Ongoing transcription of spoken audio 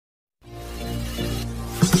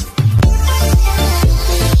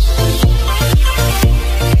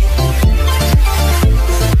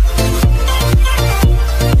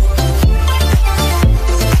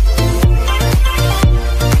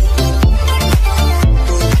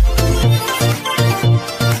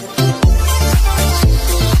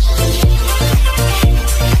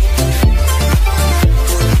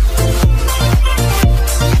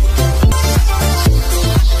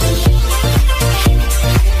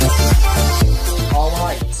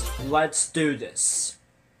let's do this.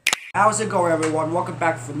 How's it going, everyone? Welcome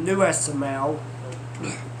back for new SML.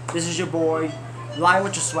 This is your boy, Lie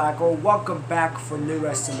with your Swaggle. Welcome back for new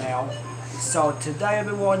SML. So today,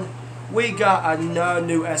 everyone, we got another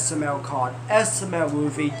new SML called SML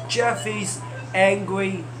movie, Jeffy's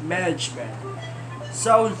Angry Management.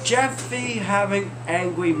 So Jeffy having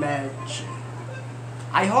angry management.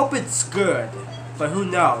 I hope it's good, but who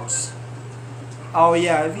knows? Oh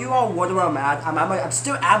yeah, if you all wonder where I'm at, I'm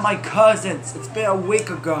still at my cousin's. It's been a week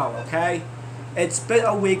ago, okay? It's been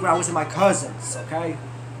a week where I was at my cousin's, okay?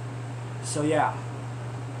 So yeah.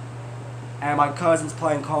 And my cousin's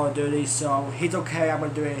playing Call of Duty, so he's okay. I'm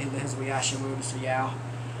gonna do it in his reaction room, so yeah.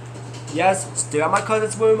 Yes, still at my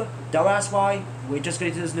cousin's room. Don't ask why. We're just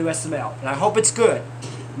getting to this new SML, and I hope it's good.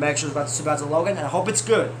 Make sure it's about to Sebastian Logan, and I hope it's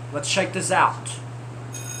good. Let's check this out.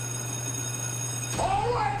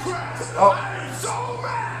 Alright, Crash! Oh. I am so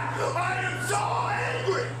mad! I am so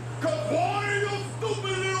angry! Cause one of you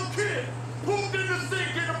stupid little kids pooped in the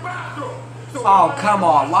sink in the bathroom! So Oh, come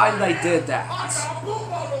on. Why did they did that? I got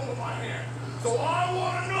poop all over my hand! So I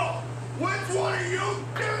wanna know, which one of you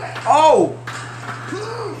did it? Oh!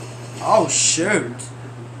 Oh, shoot.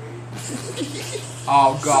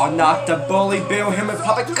 Oh, God, not the bully Bill, him and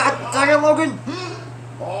Puppet. God dang it, Logan!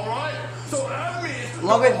 Alright, so that means...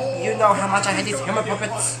 Logan, you know how much I hate these human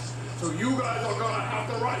puppets. So you guys are gonna have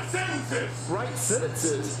to write sentences! Write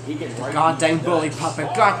sentences? He can write. God dang bully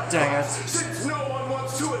Puppet, god dang it. Since no one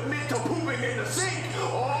wants to admit to pooping in the sink,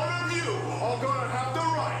 all of you are gonna have to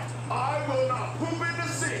write, I will not poop in the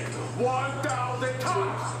sink 1,000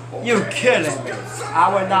 times. Okay? You kidding me?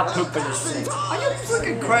 I would not poop in the sink. Are you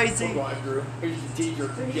freaking crazy? Here's the teacher,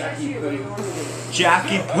 Jackie Poop.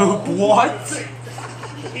 Jackie Poop, what?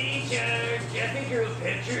 Teacher, Jeffy drew a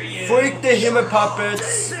picture of you. Freak the human puppets.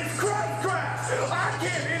 This is crap. I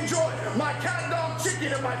can't enjoy my cat dog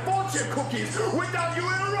chicken and my fortune cookies without you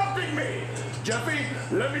interrupting me. Jeffy,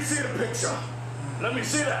 let me see the picture. Let me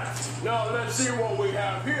see that. Now let's see what we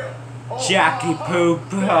have here. Oh, Jackie Poop,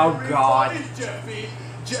 oh God. Jeffy,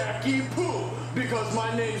 Jackie Poo, because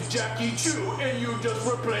my name's Jackie Chew, and you just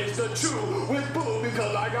replaced the Chew with Poo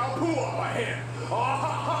because I got poo on my hand.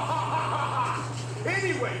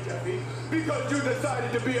 Anyway, Jeffy, because you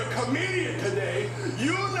decided to be a comedian today,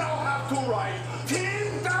 you now have to write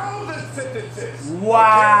 10,000 sentences.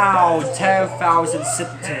 Wow, 10,000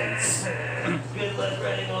 sentences. Good luck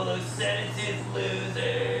writing all those sentences,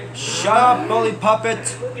 loser. Shut up, bully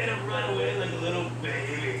Puppet. Look at him run away like a little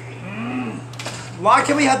baby. Why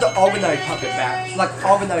can't we have the ordinary puppet back? Like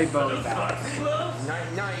ordinary bully back.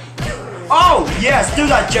 Night, night. Oh, yes, do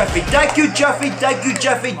that, Jeffy. Thank you, Jeffy. Thank you,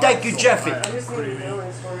 Jeffy. Thank you, Jeffy.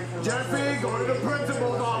 Jeffy, go to the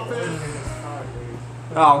principal's office.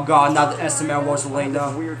 Oh, God, not the SML was This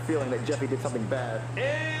Elena. weird feeling that Jeffy did something bad.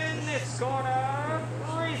 In this corner,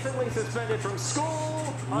 recently suspended from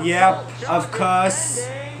school. Yep, assault of course. charges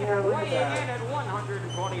pending, weighing in at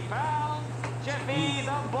 120 pounds, Jeffy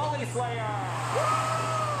the Bully Slayer.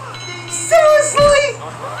 Seriously?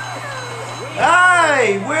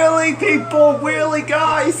 Hey, wheelie people, wheelie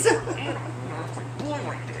guys.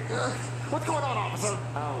 What's going on, officer?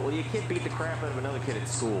 Oh, well, you can't beat the crap out of another kid at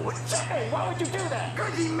school. Hey, why would you do that?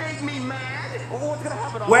 Cause he made me mad. Well, what's gonna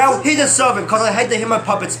happen, officer? Well, he deserves it because I hate the human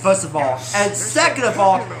puppets, first of all. And second of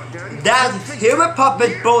all, that human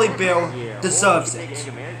puppet bully Bill deserves it.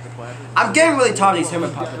 I'm getting really tired of these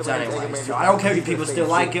human puppets anyway, so I don't care if people still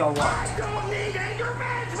like it or what. Don't need anger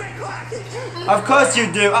management classes. Of course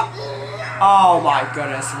you do. Oh my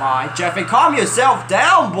goodness, why? Jeffy, calm yourself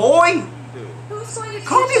down, boy.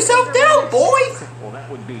 Calm yourself down, boy. Well, that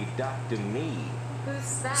would be Dr. Me.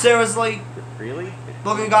 Who's that? Seriously? Really?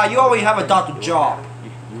 Looking guy, you already have a doctor job.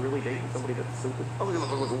 You really dating somebody that's stupid? Oh,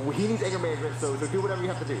 look, he needs anger management, so do whatever you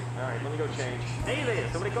have to do. Alright, let me go change. Hey there,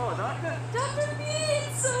 somebody call a doctor? Dr. B,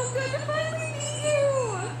 it's so good to finally meet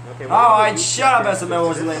you. Okay, Alright, shut up, SML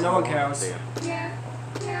wasn't late. No one cares. Yeah,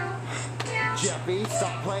 yeah, yeah, Jeffy,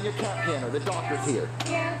 stop playing your cat piano. The doctor's here.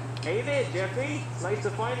 yeah, Hey there, Jeffy. Nice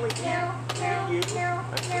to finally meet yeah, you.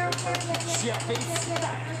 Jeffy,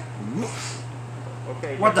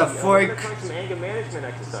 Okay. What the Jeffy, we're frick? gonna try some anger management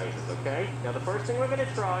exercises, okay? Now the first thing we're gonna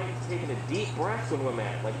try is taking a deep breath when we're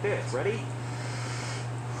mad, like this. Ready?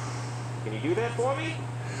 Can you do that for me?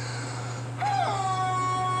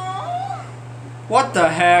 What the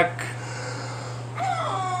heck?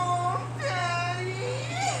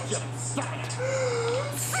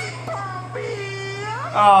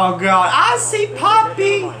 Oh god, I see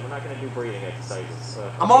Poppy! We're not gonna do breathing exercises.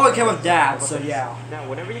 I'm all okay with that, so yeah. Now,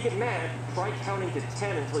 whenever you get mad, try counting to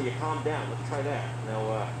 10 until you calm down. Let's try that.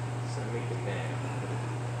 Now, so make it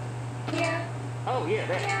mad. yeah. Oh, Oh, yeah,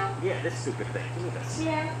 that. Yeah, this stupid thing. Give me this.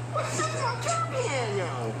 Yeah. This is my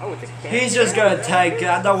piano. Oh, it's a cat. He's just gonna take it.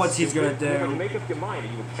 I know what he's gonna Well, do. make up your mind.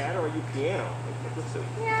 Are you a cat or are you piano? Let's see.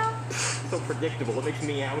 Yeah. So predictable. It makes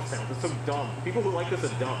meow sounds. It's so dumb. People who like this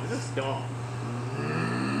are dumb. This is dumb.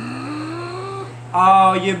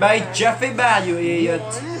 Oh, you made Jeffy mad, you idiot.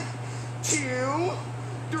 1, 2,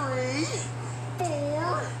 3,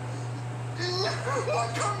 4.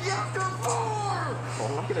 What comes after 4? Well,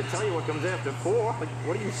 I'm not gonna tell you what comes after 4. Like,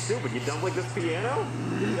 what are you stupid? You dumb like this piano?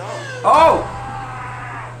 You're dumb. Oh!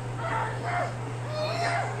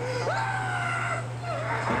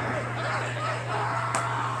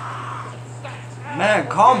 Man,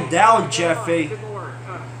 calm down, Jeffy. Didn't work.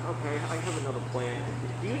 Okay, I have another plan.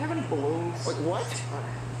 Do you have any balloons? Wait, what?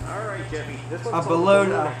 All right, Jeffy. This one's A called balloon,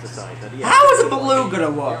 balloon exercise. Now, do you How have is a any balloon ideas?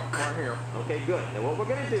 gonna work? Right here. Okay, good. Now what we're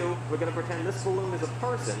gonna do, we're gonna pretend this balloon is a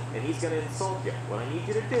person, and he's gonna insult you. What I need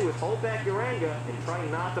you to do is hold back your anger and try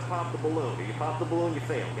not to pop the balloon. If you pop the balloon, you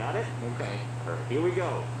fail. Got it? Okay. All right, here we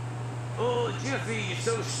go. Oh, Jeffy, you're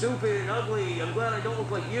so stupid and ugly. I'm glad I don't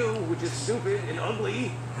look like you, which is stupid and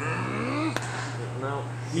ugly. No.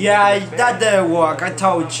 Yeah, that didn't work. I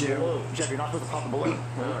told you. Balloon. Jeff, you're not supposed to pop the balloon.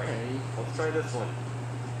 All right. Let's try this one.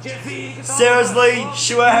 Jeffy, get off Seriously, my phone.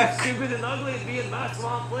 Shrek? Stupid and ugly and being my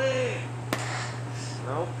small plan.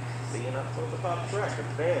 No. See, you're not supposed to pop Shrek.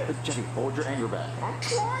 It's bad. Jeffy, hold your anger back. I'm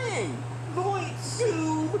trying. Boy,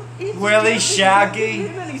 Scoob. It's Really, Jeffy. Shaggy?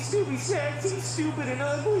 And then he's stupid, Shaggy. He's stupid and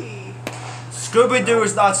ugly. Scooby-Doo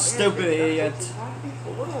is not stupid, idiot.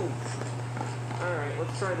 Balloons. All right,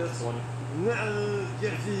 let's try this one. Nah,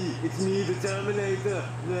 Jeffy, it's me, the Terminator.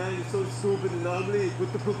 Nah, you're so stupid and ugly.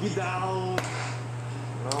 Put the cookie down.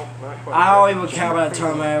 No, not quite. I don't even care about a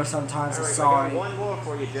Terminator sometimes, I'm All right, I sorry. got one more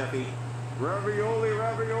for you, Jeffy. Ravioli,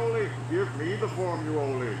 ravioli. Give me the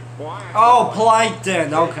formula. Why? Oh,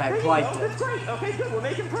 Plankton. Okay, There you go. Plankton. That's great. Okay, good. We're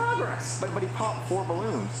making progress. But he popped 4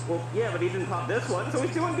 balloons. Well, yeah, but he didn't pop this one, so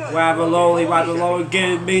he's doing good. Ravioli,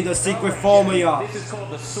 give me the secret formula. This is called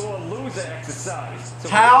the sore loser exercise. So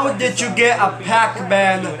How did you get a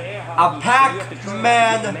Pac-Man,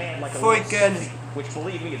 freaking... which,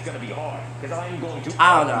 believe me, is going to be hard. Because I'm going to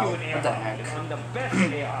I don't arm know. you in air What the hockey. heck? I'm the best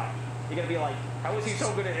at air hockey. You're going to be like, how is he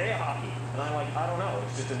so good at air hockey? And I'm like, I don't know.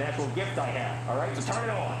 It's just a natural gift I have. All right, so turn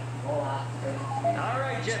it on. All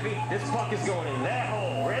right, Jeffy. This puck is going in that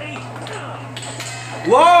hole. Ready?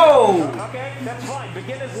 Whoa! Okay, that's fine.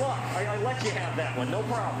 Beginner's luck. I let you have that one. No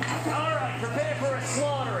problem. All right, prepare for a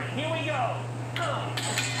slaughtering. Here we go.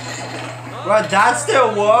 Well, that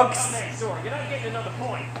still works. Next door. You're not getting another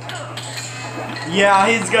point. Yeah,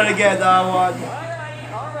 he's gonna get that one.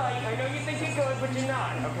 All right. I know you think you're good, but you're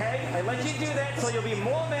not, okay? I let you do that so you'll be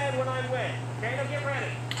more mad when I win. Okay, now get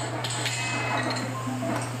ready.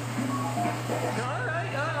 All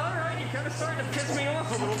right. You're kind of starting to piss me off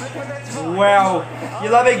a little bit, but that's fine. Well, you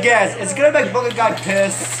let me guess. It's gonna make Booger Guy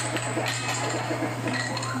piss.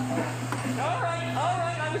 All right.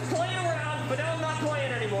 I was playing around, but now I'm not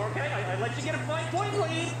playing anymore, okay? I let you get a 5-point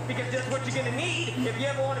lead because that's what you're going to need if you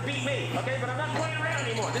ever want to beat me, okay? But I'm not playing around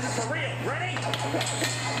anymore. This is for real. Ready?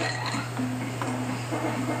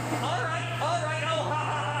 All right. Oh,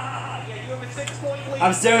 ha. Yeah, you have a 6-point lead.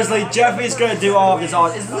 I'm seriously, Jeffy's gonna do all of this all.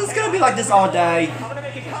 Is this gonna be like this all day? I'm going to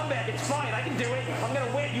make a comeback. It's fine. I can do it. I'm going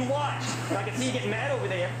to win. You watch. I can see you getting mad over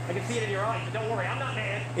there. I can see it in your eyes. But don't worry. I'm not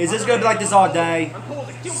mad. Is this gonna be like this all day? I'm cool as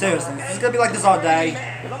a cucumber, Seriously, okay? is this gonna be like this all day?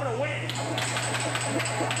 I'm going to win.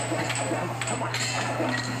 Come on.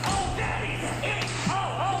 Oh, daddy.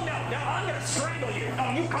 Oh, no. I'm going to strangle you.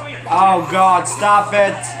 Oh, you come here. Oh God, stop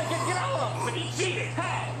it. Get out of him. But he cheated.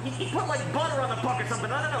 He put like butter on the puck or something.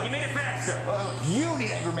 I don't know. He made it faster. You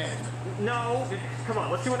need anger management. No. Come on.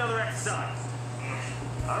 Let's do another exercise.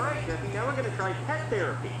 All right, Jeffy. Now we're gonna try pet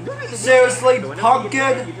therapy. Seriously, So whenever you get Pumpkin?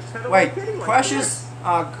 mad, you just pet a Wait, little kitty like Precious? this.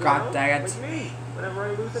 Oh You God know, dang it. Like me, whenever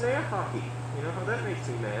I lose an air hockey. You know how that makes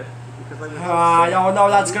me mad? Because I was I don't know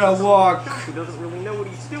that's gonna work. He doesn't really know what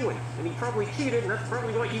he's doing, and he probably cheated, and that's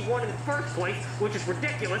probably why he won in the first place, which is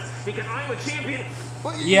ridiculous because I'm a champion.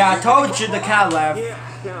 Yeah, I told you the cat left. Yeah,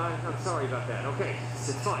 I'm sorry about that. Okay,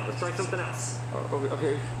 it's fine. Let's try something else.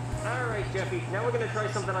 Okay. All right, Jeffy. Now we're gonna try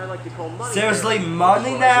something I like to call money. Seriously, therapy.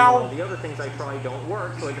 money Well, now? The other things I try don't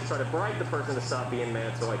work, so I just try to bribe the person to stop being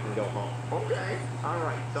mad so I can go home. Okay. All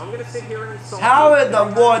right, so I'm gonna sit here and insult How you. in the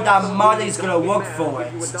world that money's gonna Don't get work mad, for I'll it?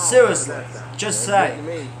 give you a dollar. Seriously, How does that sound? just Good to say.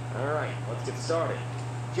 me. All right, let's get started.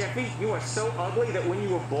 Jeffy, you are so ugly that when you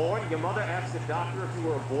were born, your mother asked the doctor if you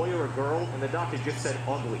were a boy or a girl, and the doctor just said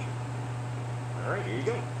ugly. All right, here you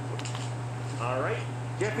go. All right.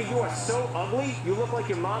 Jeffy, you are so ugly, you look like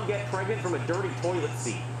your mom got pregnant from a dirty toilet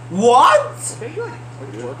seat. What? Okay, good.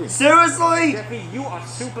 It's working. Seriously? Jeffy, you are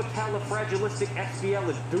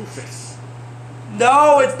supercalifragilisticexpialidocious.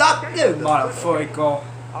 No, it's not you, motherfucker.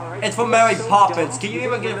 Alright. It's for you Mary are so Poppins. dumb, Can you don't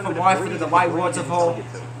even get it remember from to wife breathe to the in right brain words of and her? tell you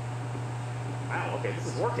to. Wow, okay, this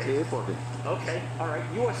is working. Yeah, it's working. Okay, alright.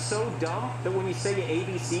 You are so dumb that when you say your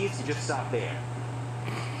ABCs, you just stop there.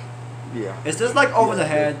 Yeah. Is this like over the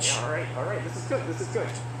hedge? Yeah, alright, this is good, this is good.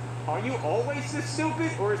 Are you always this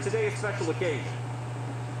stupid, or is today a special occasion?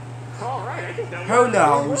 Alright, I think that Who works.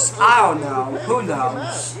 knows? I don't know. Who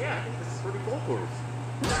knows? Yeah, I think this is pretty foolproof.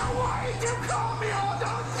 Now why did you call me all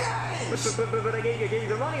those names? But I gave you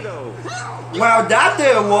the money, though. Well, that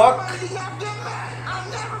didn't work. I'm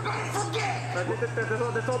never gonna forget.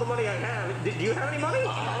 That's all the money I have. Do you have any money? I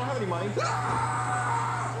don't have any money.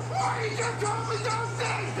 Why did you call me those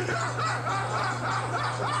things?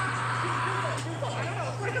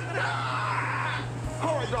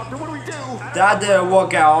 All right, doctor, what do we do? That didn't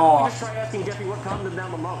work at all. Just try asking Jeffy what calmed him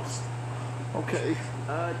down the most. Okay.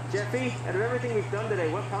 Jeffy, out of everything we've done today,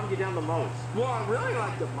 what calmed you down the most? Well, I really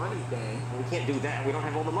like the money thing. We can't do that. We don't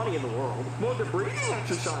have all the money in the world. Well, the breathing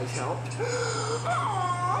exercise helped.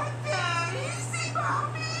 Oh, Daddy, see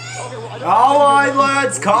Bobby. Okay, well, I don't Alright,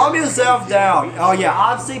 lads, calm yourself down. Oh, yeah,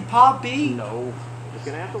 obviously, Poppy. No. We're just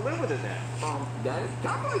gonna have to live with it then. Daddy,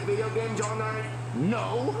 can I play video games all night?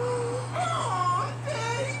 No. Oh,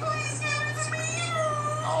 Daddy, please give it to me.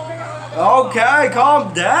 Okay,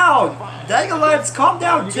 calm down. Dang it, lads, calm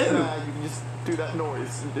down You too. can just do that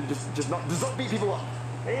noise. And just don't beat people up.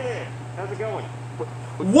 Hey there, how's it going?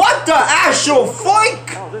 What the actual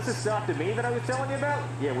freak? Oh, this is Dr. Me that I was telling you about?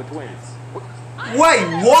 Yeah, we're twins. Wait,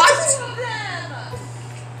 what? Two of them!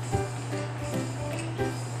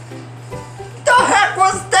 The heck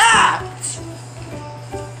was that?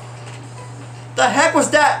 The heck was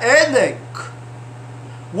that ending?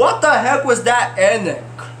 What the heck was that ending?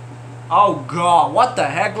 Oh god, what the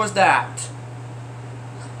heck was that?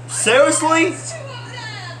 Seriously? Two of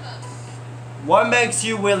them! What makes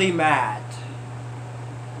you really mad?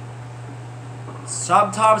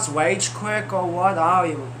 Sometimes rage quick or what?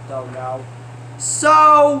 I don't know.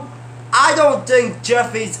 So, I don't think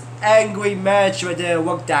Jeffy's angry management didn't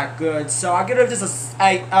look that good. So I give this a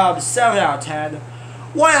 7 out of 10.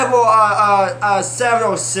 Whatever,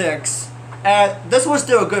 706. And this was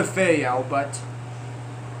still a good video, but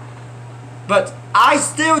I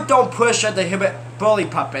still don't push at the Hibbit Bully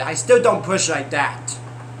Puppet. I still don't push like that.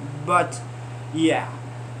 But, yeah.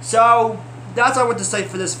 So, that's all I want to say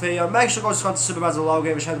for this video. Make sure to go subscribe to Supervisor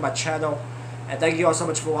Logan and share to my channel. And thank you all so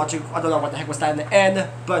much for watching. I don't know what the heck was that in the end,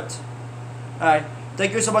 but, alright.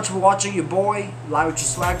 Thank you so much for watching, your boy, Live with your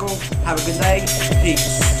Swaggle. Have a good day.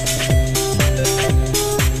 Peace.